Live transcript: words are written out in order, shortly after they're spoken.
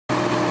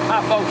Hi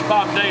folks,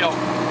 Bob Dale,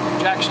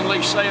 Jackson Lee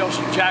Sales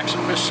in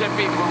Jackson,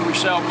 Mississippi, where we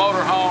sell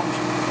motorhomes,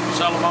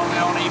 sell them only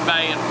on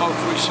eBay, and folks,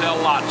 we sell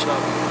lots of them.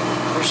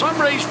 For some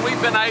reason,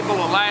 we've been able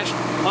the last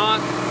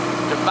month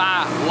to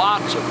buy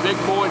lots of big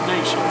boy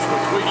diesels,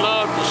 which we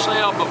love to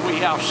sell, but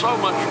we have so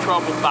much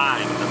trouble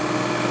buying them.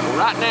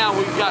 Well, right now,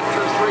 we've got 2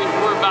 or 3 that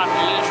we're about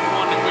to list,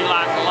 one that we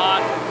like a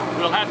lot.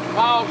 We'll have to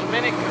pause a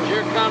minute because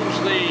here comes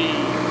the city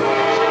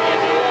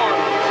of New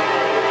Orleans.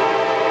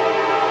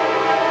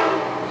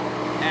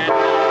 And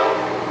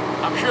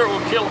I'm sure we'll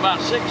kill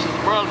about 6 of the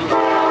brothers. Traffic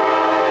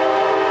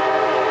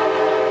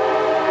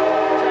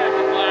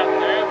light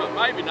there, but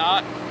maybe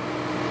not.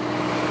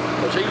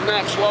 Because he's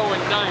not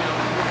slowing down.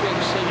 We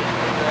can't see it.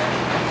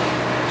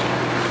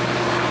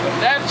 But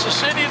that's the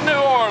city of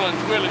New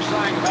Orleans Willie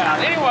sang about.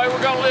 Anyway,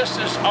 we're going to list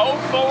this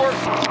 04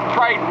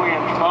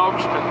 Tradewinds,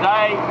 folks,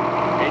 today.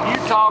 And you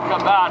talk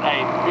about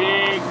a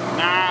big,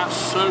 nice,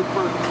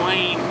 super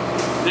clean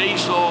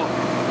diesel.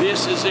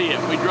 This is it.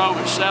 We drove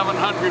it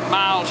 700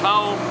 miles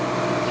home.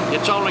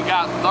 It's only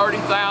got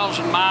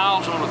 30,000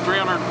 miles on a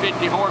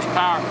 350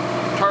 horsepower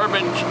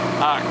turbines,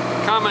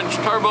 Cummins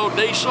turbo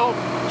diesel.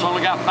 It's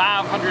only got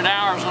 500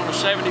 hours on a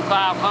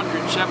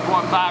 7,500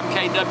 7.5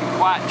 kW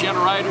quiet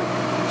generator.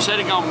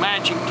 Sitting on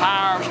matching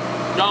tires,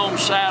 dome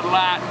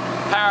satellite,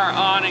 power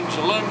awnings,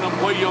 aluminum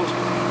wheels.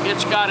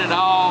 It's got it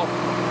all.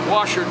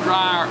 Washer,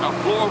 dryer, a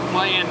floor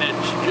plan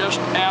that's just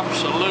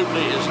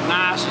absolutely as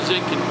nice as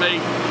it can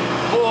be.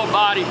 Full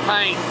body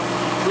paint.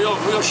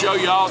 We'll show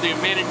you all the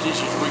amenities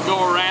as we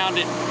go around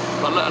it,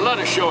 but let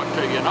us show it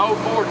to you. An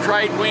 04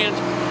 Tradewinds.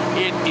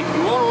 If you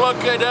want to look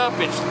it up,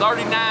 it's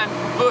 39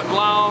 foot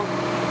long.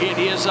 It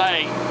is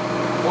a,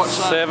 what's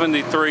that?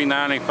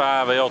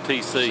 7395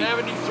 LTC.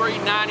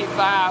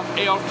 7395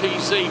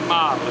 LTC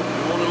model. If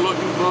you want to look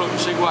in the book and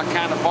see what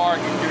kind of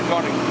bargain you're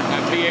going to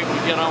be able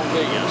to get on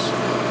this.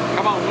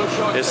 Come on, we'll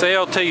show you. It's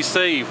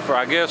LTC, for,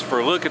 I guess,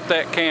 for look at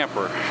that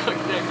camper. Look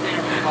at that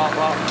camper, blah,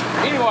 blah.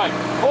 Anyway,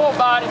 full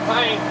body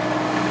paint,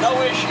 no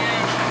issues.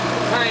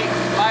 The paint,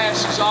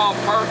 glass is all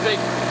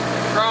perfect.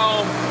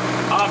 Chrome,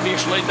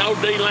 obviously no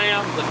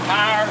D-lam. The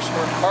tires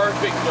are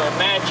perfect. They're a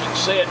matching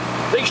set.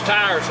 These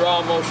tires are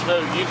almost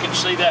new. You can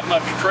see that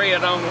much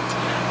tread on them.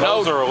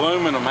 Those are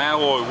aluminum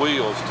alloy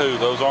wheels, too.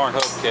 Those aren't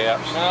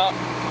hubcaps. No.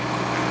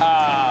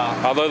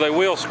 Although they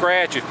will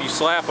scratch if you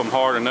slap them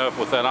hard enough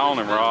with that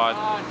awning rod.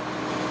 You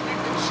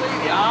can see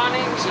the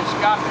awnings. It's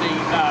got the...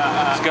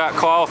 it's got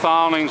cloth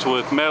awnings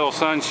with metal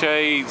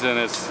sunshades, and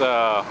it's...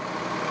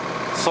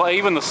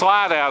 even the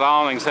slide-out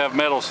awnings have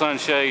metal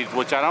sunshades,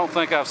 which I don't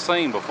think I've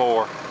seen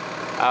before.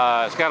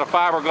 It's got a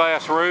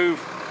fiberglass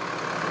roof.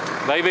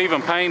 They've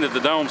even painted the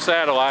dome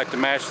satellite to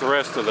match the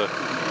rest of the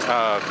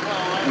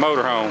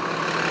motorhome.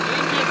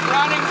 Engine's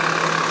running.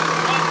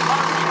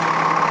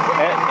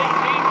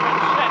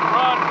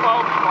 For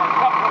a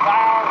couple of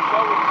hours,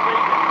 so we see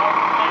that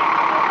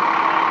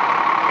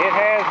it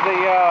has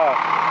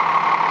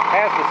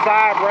the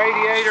side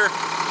radiator.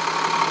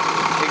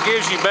 It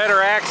gives you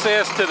better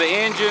access to the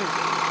engine,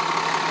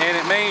 and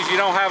it means you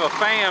don't have a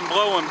fan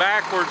blowing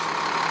backwards,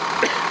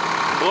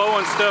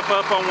 blowing stuff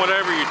up on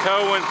whatever you're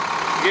towing.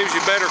 It gives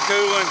you better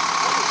cooling.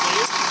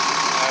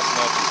 That's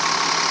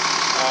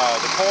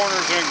nothing. The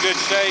corners are in good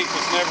shape.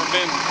 It's never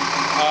been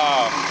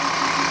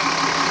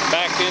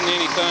backed into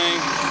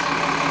anything.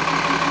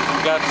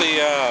 Got the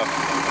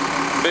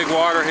big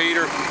water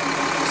heater.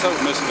 Let's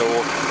open this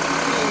door.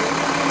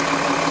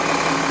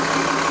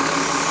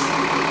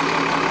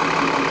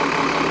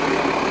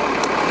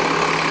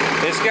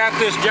 It's got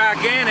this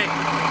gigantic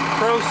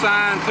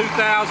ProSign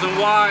 2,000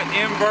 watt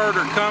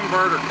inverter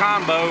converter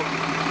combo.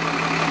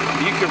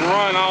 You can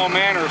run all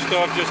manner of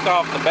stuff just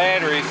off the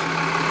batteries.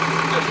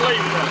 Just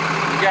leave it.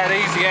 You got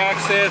easy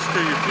access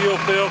to your fuel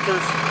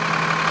filters.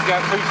 It's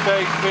got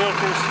 2-stage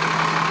filters.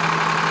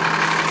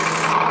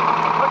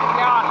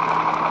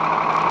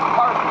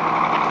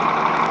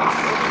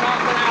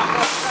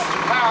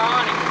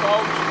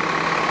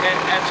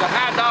 It's a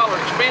high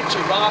dollar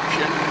expensive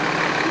option.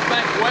 You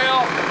think,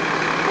 well,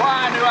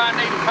 why do I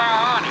need a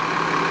power awning?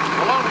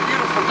 Well, on a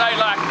beautiful day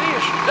like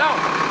this, you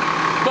don't.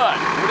 But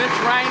when it's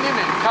raining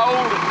and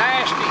cold and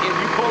nasty, and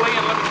you pull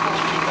in, let me slow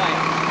you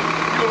down,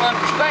 you'll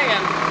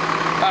understand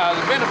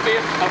the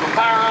benefit of a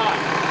power awning.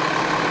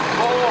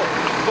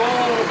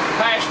 Full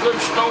pass-through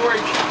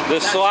storage.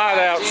 This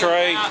slide-out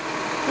tray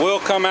will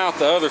come out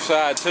the other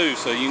side too,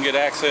 so you can get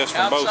access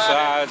from both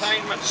sides.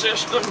 Entertainment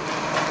system,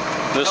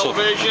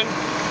 television.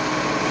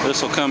 This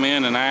will come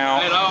in and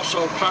out. It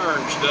also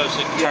turns, does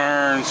it?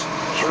 Turns.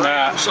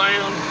 Surround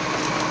sound.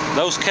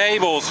 Those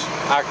cables,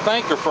 I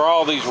think, are for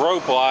all these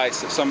rope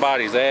lights that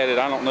somebody's added.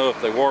 I don't know if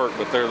they work,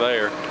 but they're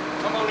there.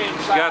 Come on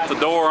inside. Got the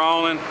door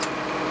awning.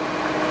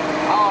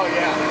 Oh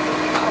yeah,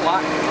 I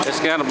like it.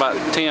 It's got about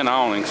 10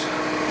 awnings.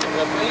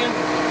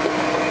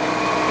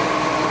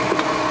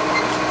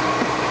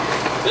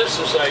 This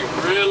is a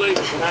really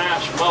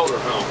nice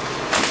motorhome.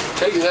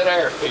 Tell you that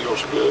air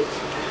feels good.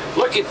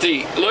 Look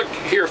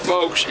here,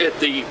 folks, at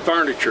the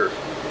furniture.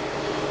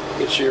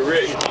 It's the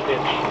original.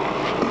 It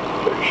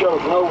shows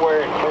no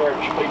wear and tear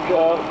to speak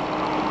of.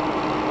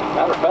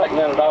 Matter of fact,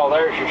 none at all.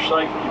 There's your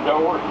safety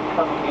door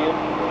coming in.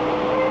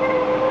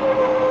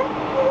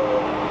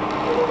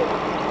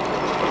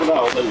 Look at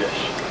all this.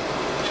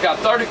 It's got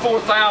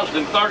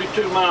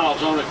 34,032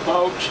 miles on it,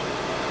 folks.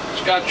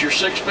 It's got your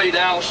 6-speed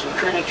Allison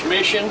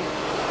transmission.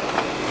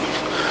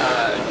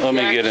 Let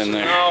me get in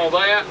there. And all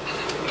that.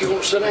 You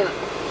want to sit down?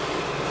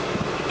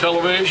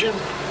 Television.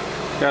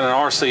 Got an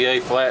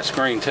RCA flat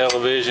screen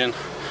television,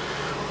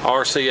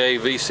 RCA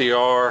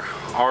VCR,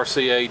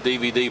 RCA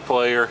DVD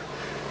player.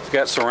 It's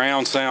got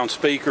surround sound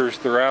speakers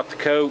throughout the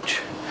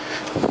coach.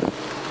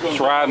 It's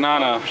riding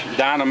on a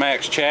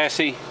Dynamax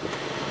chassis.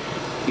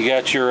 You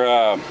got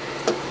your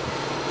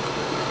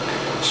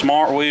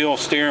smart wheel,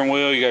 steering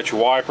wheel. You got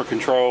your wiper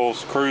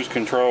controls, cruise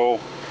control.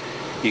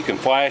 You can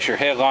flash your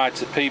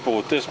headlights at people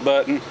with this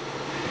button.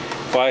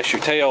 Flash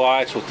your tail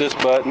lights with this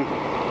button.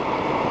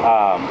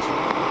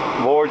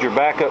 Lowered your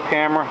backup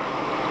camera,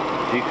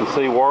 as you can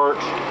see,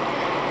 works.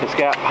 It's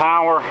got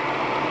power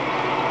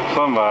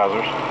sun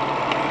visors.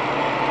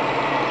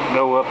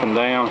 Go up and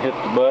down, hit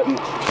the button.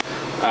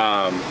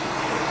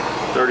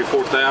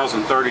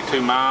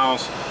 34,032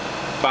 miles,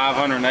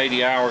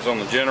 580 hours on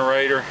the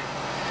generator.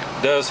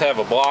 Does have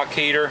a block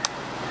heater,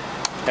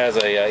 has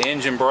a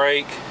engine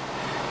brake,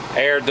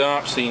 air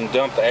dump, so you can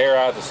dump the air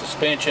out of the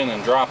suspension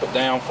and drop it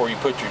down before you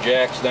put your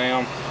jacks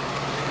down.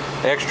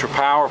 Extra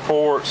power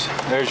ports.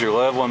 There's your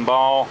leveling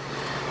ball.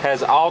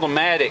 Has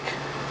automatic,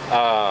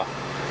 I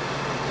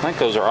think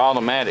those are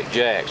automatic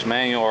jacks,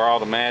 manual or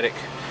automatic.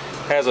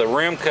 Has a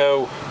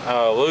Remco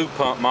lube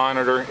pump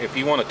monitor. If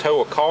you want to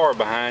tow a car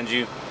behind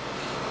you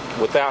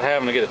without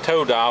having to get a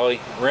tow dolly,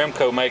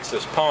 Remco makes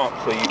this pump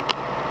so you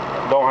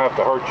don't have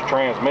to hurt your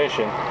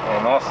transmission,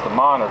 and that's the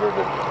monitor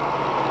to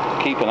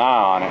keep an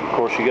eye on it. Of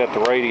course, you got the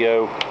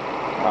radio,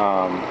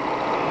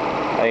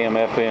 AM,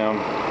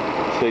 FM,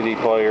 CD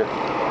player,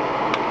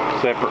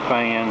 separate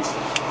fans.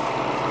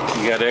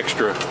 You got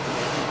extra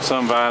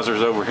sun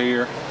visors over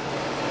here,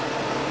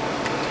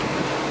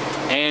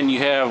 and you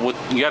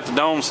got the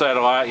dome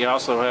satellite. You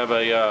also have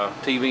a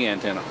TV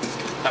antenna.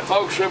 Now,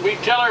 folks, we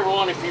tell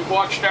everyone, if you've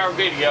watched our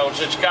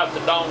videos, it's got the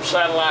dome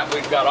satellite.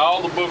 We've got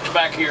all the books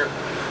back here.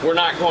 We're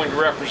not going to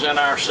represent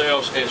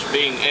ourselves as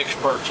being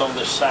experts on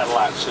this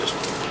satellite system.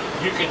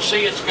 You can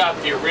see it's got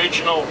the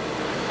original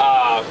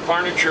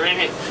furniture in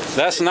it.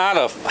 That's not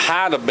a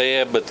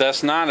hide-a-bed, but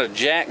that's not a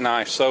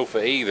jackknife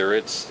sofa either.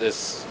 It's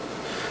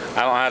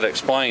I don't know how to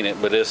explain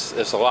it, but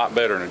it's a lot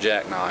better than a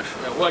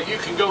jackknife. Well, you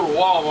can go to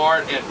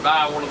Walmart and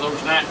buy one of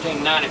those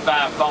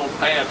 1995 foam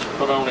pads and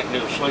put on it and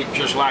it'll sleep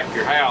just like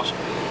your house.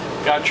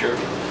 Got your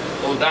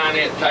little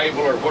dinette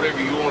table or whatever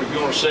you want. If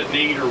you want to sit and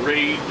eat or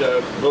read,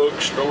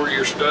 books, store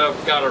your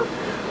stuff. Got a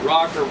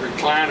rocker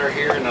recliner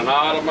here and an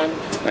ottoman.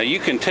 Now you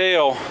can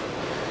tell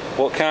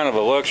what kind of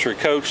a luxury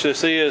coach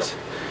this is.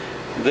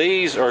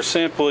 These are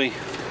simply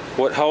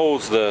what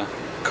holds the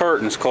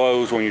curtains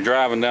closed when you're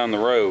driving down the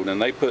road,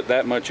 and they put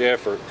that much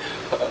effort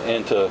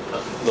into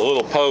the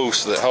little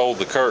posts that hold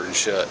the curtain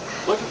shut.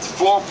 Look at the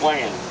floor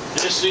plan.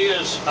 This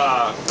is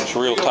it's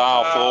real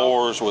tile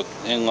floors with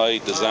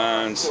inlaid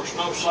designs. Of course,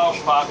 no soft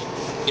spots.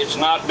 It's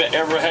not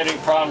ever had any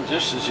problems.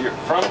 This is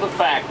from the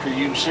factory.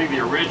 You can see the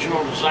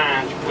original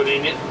designs put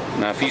in it.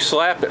 Now, if you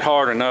slap it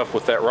hard enough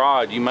with that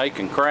rod, you may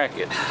can crack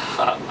it.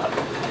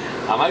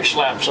 I may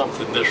slap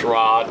something this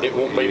rod. It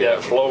won't be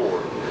that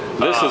floor.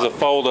 This is a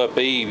fold-up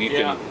eave. You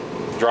can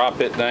drop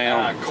it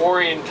down.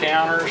 Corian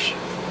counters.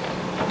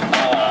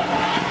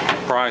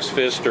 Price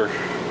Pfister.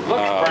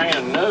 Looks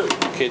brand new.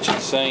 Kitchen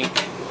sink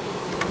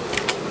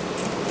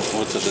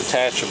with a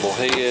detachable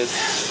head.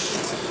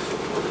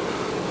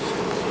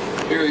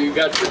 Here you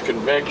got your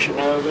convection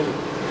oven.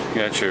 You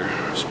got your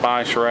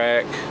spice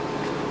rack.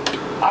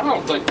 I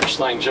don't think this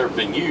thing's ever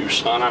been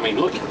used, son. I mean,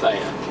 look at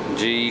that.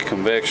 G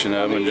convection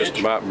oven, just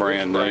about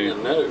brand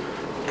new.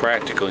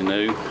 Practically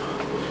new.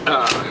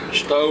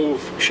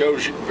 Stove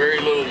shows you very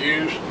little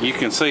use. You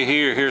can see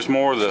here's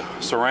more of the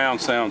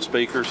surround sound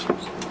speakers.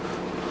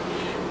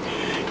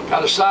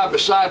 Got a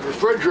side-by-side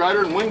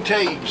refrigerator, and we can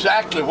tell you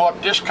exactly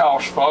what this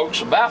costs,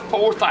 folks. About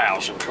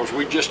 $4,000, because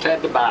we just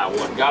had to buy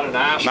one. Got an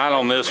ice. Not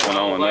on this one,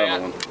 on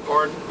another one.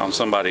 Pardon? On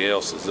somebody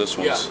else's. This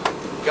one's. Yeah.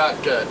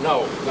 Got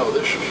no,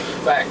 this is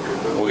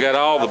factory. We got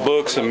all the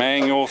books and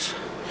manuals.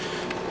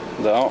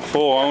 The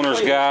full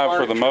owner's guide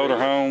for the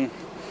motorhome,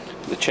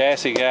 the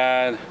chassis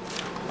guide,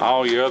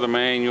 all your other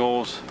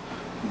manuals,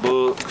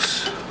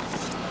 books,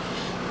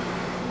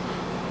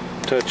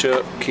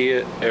 touch-up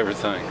kit,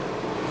 everything.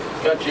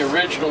 Got the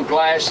original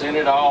glass in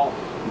it all.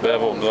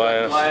 Beveled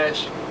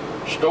glass.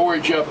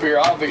 Storage up here,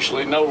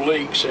 obviously no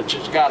leaks since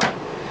it's got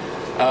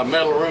a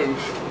metal roof.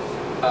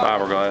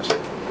 Fiberglass.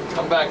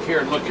 Come back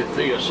here and look at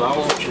this. I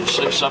want you to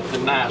see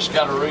something nice.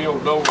 Got a real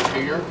door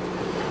here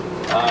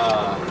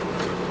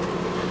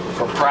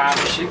for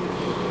privacy.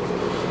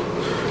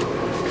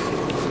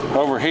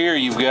 Over here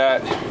you've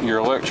got your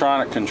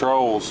electronic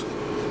controls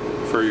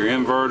for your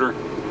inverter,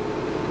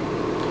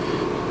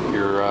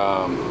 your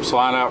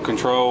slide out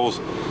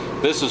controls.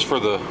 This is for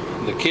the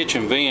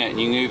kitchen vent.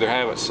 You can either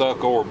have it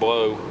suck or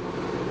blow.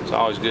 It's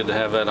always good to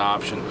have that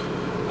option.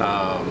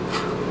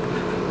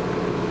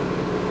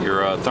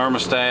 your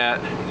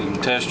thermostat. You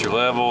can test your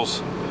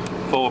levels.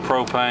 Full of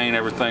propane.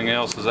 Everything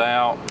else is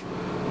out.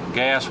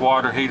 Gas,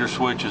 water heater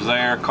switch is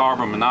there.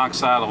 Carbon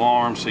monoxide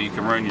alarm, so you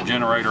can run your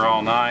generator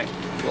all night.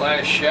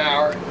 Glass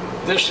shower.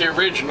 This is the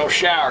original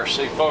shower.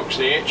 See, folks,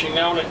 the etching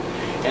on it.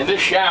 And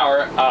this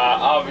shower,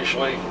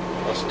 obviously,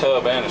 It's a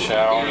tub and a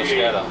shower. It's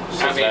got a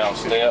sit-down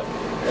step.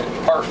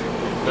 It's perfect.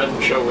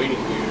 Doesn't show any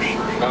use.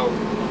 There's no.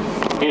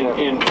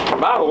 And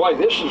by the way,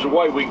 this is the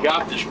way we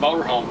got this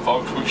motorhome,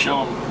 folks. We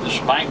show them this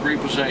bank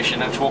repossession.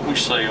 That's what we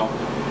sell.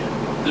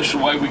 This is the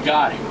way we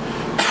got it.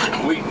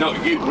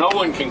 No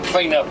one can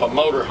clean up a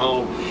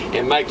motorhome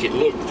and make it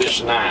look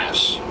this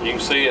nice. You can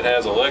see it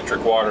has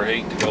electric water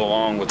heat to go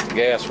along with the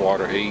gas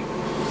water heat.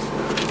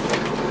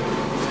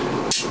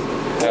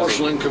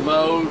 Porcelain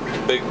commode.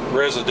 Big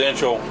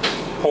residential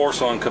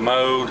porcelain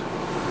commode.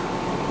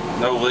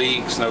 No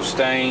leaks, no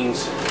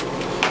stains.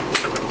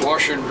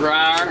 Washer and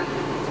dryer.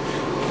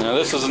 Now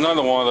this is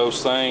another one of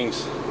those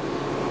things.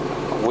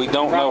 We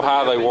don't know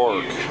how they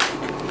work.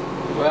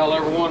 Well,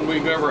 every one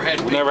we've ever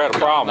had. We never had a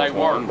problem with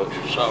one, but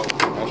so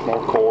that's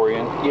more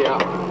corian. Yeah,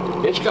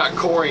 it's got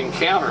corian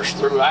counters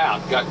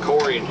throughout. Got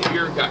corian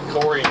here, got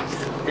corian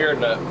here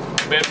in the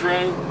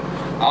bedroom.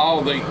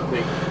 All the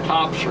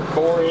tops are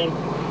corian.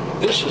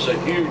 This is a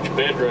huge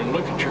bedroom.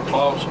 Look at your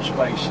closet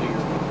space here.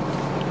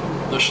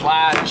 The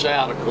slide is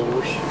out, of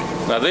course.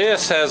 Now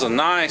this has a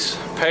nice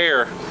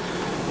pair.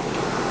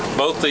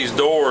 Both these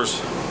doors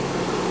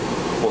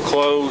will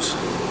close,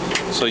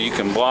 so you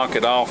can block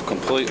it off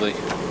completely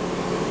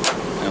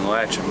and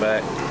latch them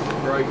back.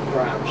 Great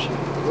privacy.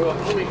 Well,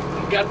 you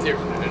got the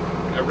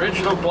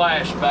original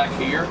glass back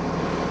here.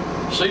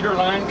 Cedar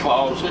line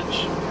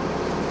closets.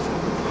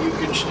 You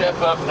can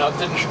step up,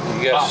 nothing's.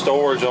 You got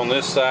storage on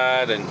this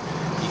side, and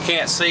you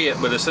can't see it,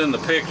 but it's in the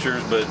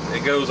pictures, but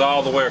it goes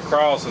all the way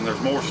across, and there's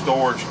more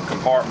storage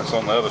compartments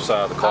on the other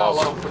side of the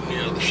closet. I'll open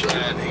the other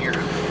side here.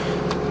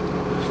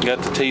 You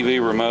got the TV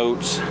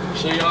remotes.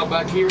 See y'all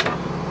back here?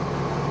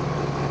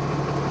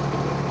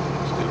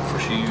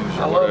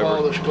 I love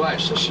all this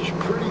glass. This is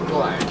pretty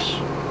glass.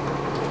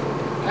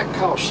 That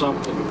cost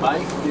something to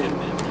make,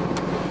 didn't it?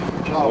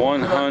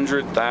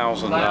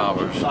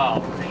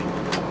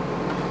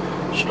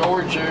 $100,000.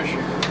 Storage, there's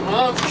your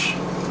lumps.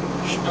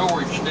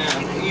 Storage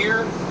down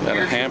here. Got a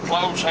Here's hamper. your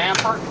clothes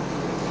hamper.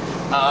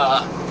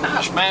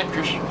 Nice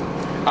mattress.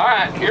 All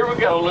right, here we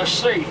go. Let's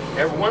see.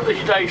 Every one of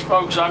these days,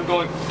 folks, I'm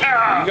going.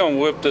 You're gonna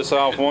whip this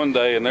off one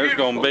day, and there's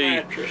gonna be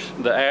mattress.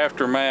 the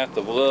aftermath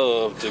of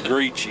love to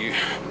greet you.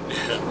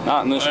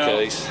 Not in this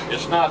case.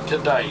 It's not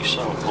today,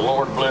 so the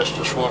Lord blessed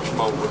us once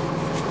more.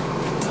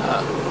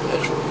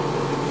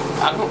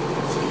 I don't.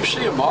 You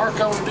see a mark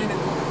on it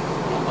anymore?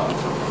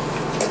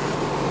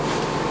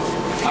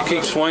 If you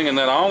keep swinging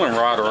that awning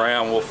rod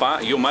around,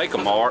 you'll make a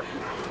mark.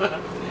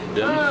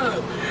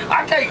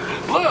 I can't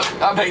look.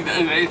 I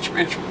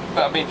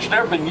mean, it's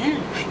never been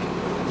used.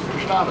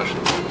 It's not a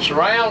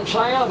surround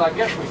sound. I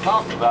guess we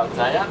talked about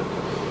that.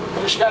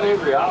 But it's got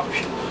every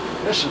option.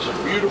 This is a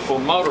beautiful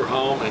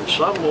motorhome, and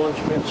someone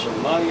spent some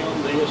money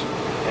on this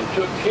and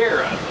took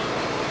care of it.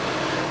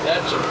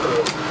 That's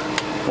important.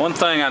 One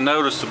thing I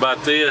noticed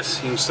about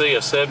this, you can see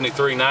a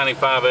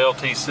 7395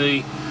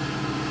 LTC.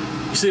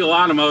 You see a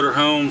lot of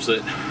motorhomes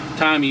that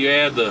time you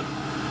add the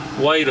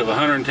weight of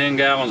 110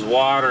 gallons of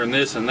water and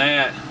this and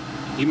that,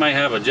 you may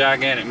have a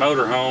gigantic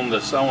motorhome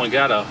that's only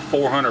got a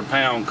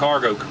 400-pound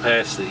cargo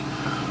capacity.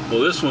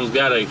 Well, this one's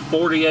got a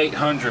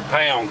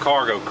 4,800-pound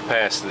cargo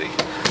capacity.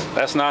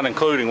 That's not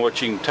including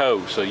what you can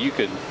tow. So you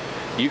could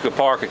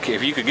park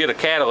if you could get a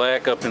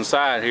Cadillac up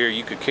inside here,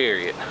 you could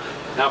carry it.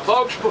 Now,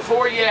 folks,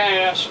 before you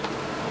ask,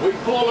 we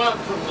pull up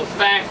from the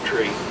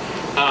factory.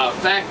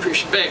 Factory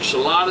specs a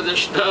lot of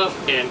this stuff,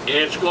 and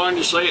it's going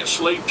to say it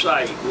sleeps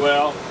 8.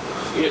 Well,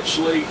 it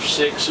sleeps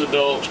 6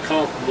 adults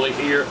comfortably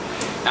here.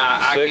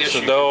 I guess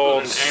 6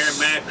 adults, you could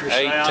put an air mattress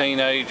 8 out.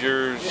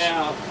 teenagers,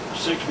 Yeah,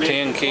 6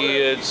 10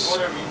 kids,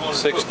 whatever you want to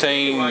 16 put.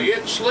 Anyway,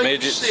 it sleeps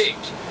midgets.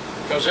 6.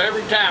 Because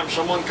every time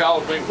someone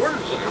calls me,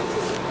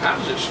 how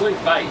does it sleep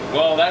 8?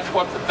 Well, that's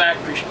what the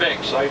factory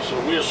specs say, so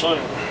we assume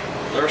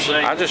they're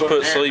saying. I just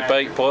put sleep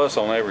 8 plus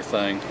on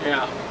everything.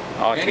 Yeah.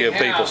 I give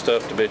people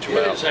stuff to bitch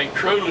about. It is a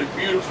truly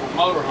beautiful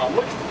motorhome.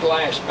 Look at the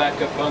glass back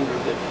up under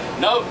the.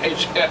 No,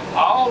 it's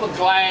all the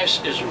glass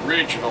is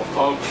original,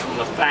 folks, from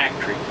the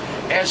factory,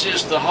 as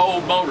is the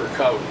whole motor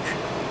coach,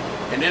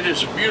 and it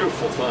is a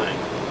beautiful thing.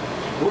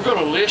 We're going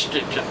to list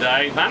it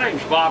today. My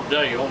name's Bob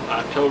Dale.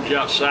 I told you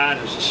outside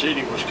as the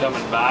city was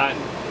coming by, and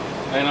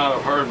you may not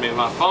have heard me.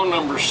 My phone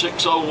number is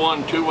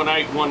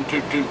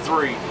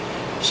 601-218-1223.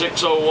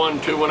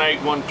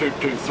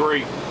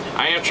 601-218-1223.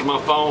 I answer my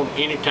phone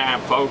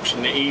anytime, folks,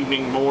 in the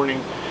evening,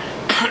 morning,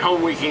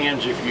 on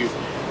weekends. If you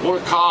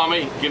want to call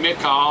me, give me a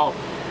call.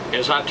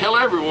 As I tell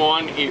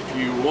everyone, if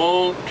you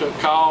want to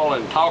call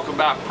and talk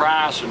about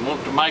price and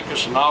want to make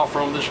us an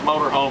offer on this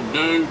motorhome,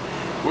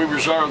 we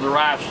reserve the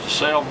right to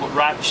sell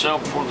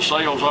before the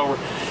sale's over.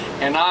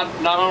 And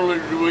not only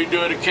do we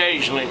do it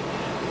occasionally,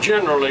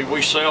 generally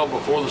we sell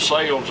before the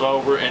sale's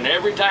over, and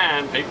every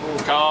time people will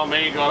call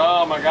me going,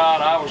 oh my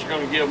God, I was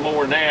going to give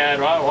more than that.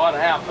 Well, what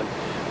happened?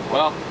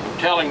 Well, I'm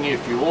telling you,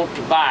 if you want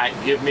to buy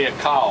it, give me a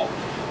call,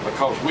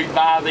 because we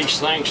buy these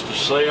things to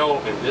sell,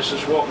 and this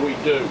is what we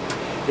do.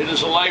 It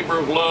is a labor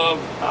of love.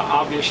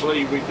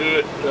 Obviously, we do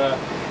it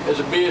as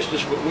a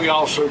business, but we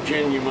also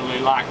genuinely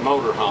like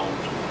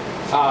motorhomes.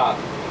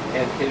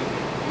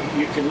 And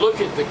you can look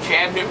at the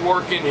cabinet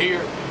work in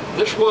here.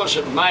 This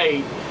wasn't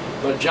made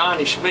by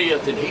Johnny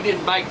Smith, and he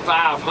didn't make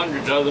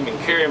 500 of them and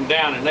carry them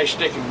down and they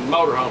stick them in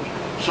motorhomes.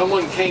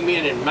 Someone came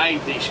in and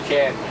made these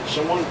cabinets.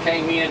 Someone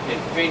came in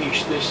and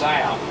finished this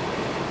out.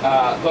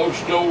 Those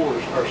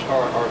doors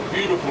are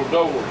beautiful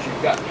doors.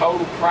 You've got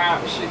total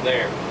privacy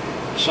there.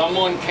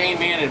 Someone came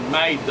in and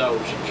made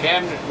those. The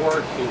cabinet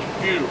work is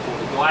beautiful.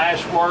 The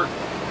glass work,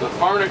 the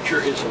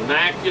furniture is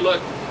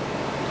immaculate.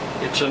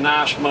 It's a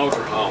nice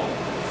motorhome.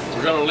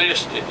 We're going to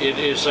list it. It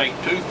is a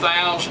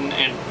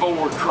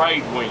 2004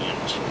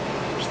 Tradewinds.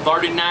 It's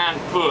 39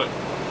 foot.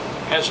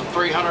 Has a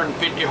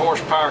 350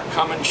 horsepower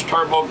Cummins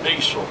turbo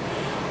diesel.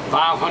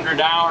 500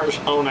 hours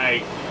on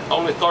a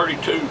only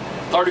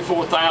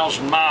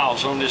 34,000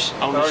 miles on this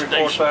diesel.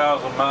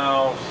 34,000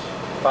 miles.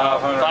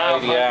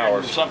 580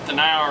 hours. Something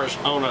hours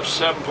on a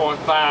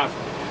 7.5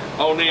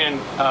 on-in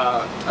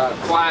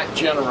quiet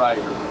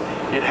generator.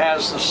 It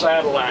has the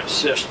satellite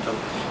system.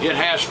 It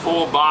has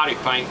full body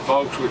paint,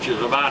 folks, which is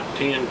about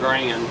 10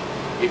 grand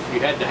if you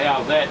had to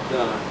have that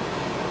done.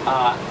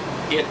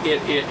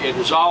 It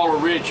is all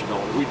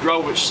original. We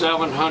drove it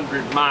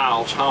 700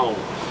 miles home.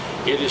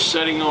 It is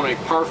sitting on a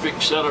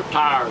perfect set of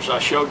tires. I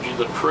showed you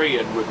the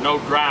tread with no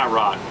dry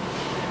rot.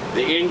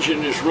 The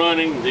engine is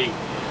running. The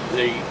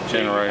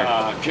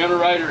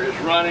generator is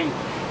running.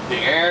 The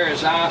air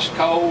is ice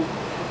cold.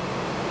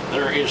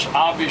 There is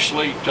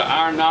obviously, to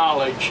our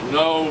knowledge,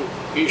 no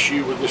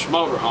issue with this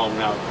motorhome.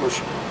 Now, of course,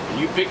 when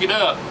you pick it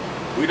up,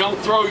 we don't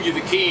throw you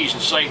the keys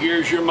and say,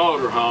 here's your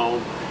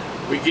motorhome.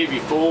 We give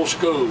you full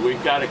school.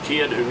 We've got a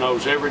kid who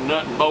knows every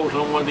nut and bolt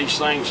on one of these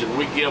things, and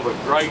we give a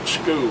great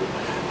school.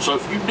 So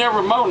if you've never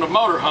owned a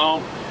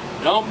motorhome,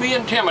 don't be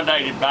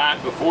intimidated by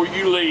it. Before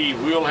you leave,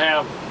 we'll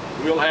have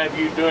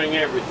you doing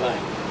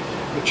everything.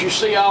 But you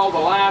see all the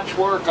lights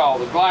work, all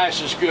the glass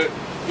is good.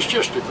 It's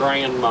just a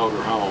grand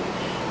motorhome.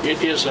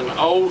 It is an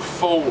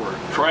 04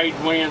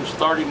 Tradewinds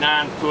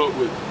 39 foot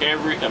with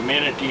every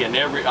amenity and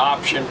every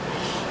option.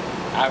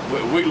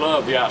 We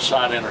love the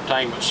outside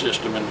entertainment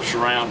system and the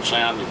surround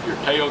sound. If you're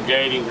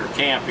tailgating or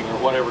camping or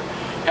whatever,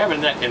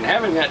 having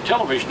that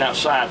television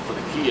outside for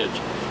the kids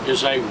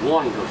is a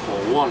wonderful,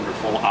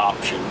 wonderful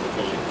option,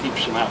 because it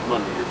keeps them out from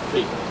under your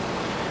feet.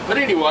 But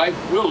anyway,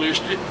 we'll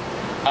list it.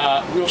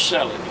 We'll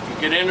sell it. If you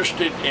get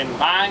interested in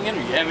buying it or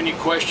you have any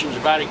questions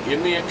about it,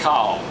 give me a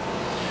call.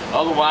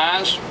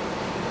 Otherwise,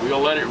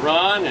 we'll let it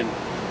run, and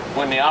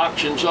when the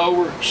auction's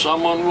over,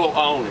 someone will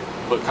own it,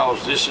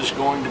 because this is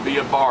going to be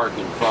a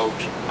bargain,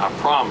 folks. I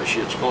promise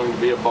you it's going to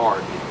be a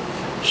bargain.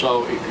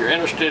 So if you're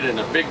interested in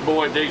a big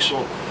boy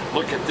diesel,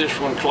 look at this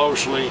one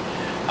closely.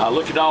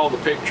 Look at all the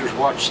pictures,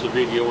 watch the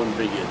video, and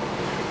bid.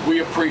 We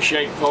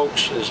appreciate,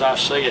 folks, as I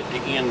say at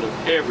the end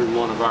of every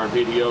one of our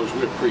videos,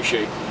 we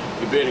appreciate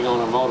you bidding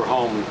on a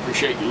motorhome. We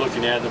appreciate you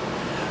looking at them.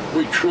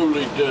 We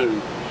truly do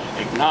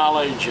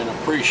acknowledge and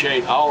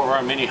appreciate all of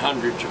our many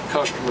hundreds of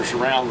customers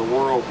around the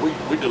world.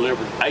 We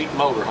delivered 8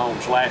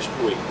 motorhomes last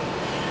week,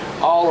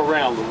 all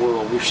around the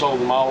world. We've sold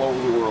them all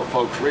over the world,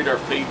 folks. Read our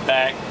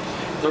feedback.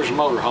 There's a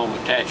motorhome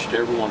attached to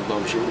every one of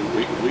those.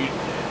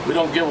 We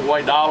don't give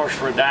away dollars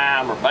for a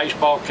dime or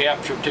baseball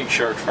caps or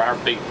t-shirts for our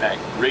feedback.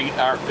 Read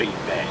our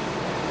feedback.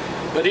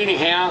 But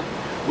anyhow,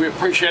 we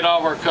appreciate all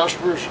of our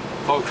customers.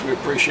 Folks, we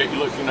appreciate you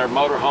looking at our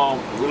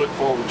motorhome. We look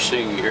forward to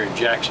seeing you here in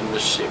Jackson,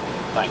 Mississippi.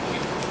 Thank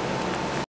you.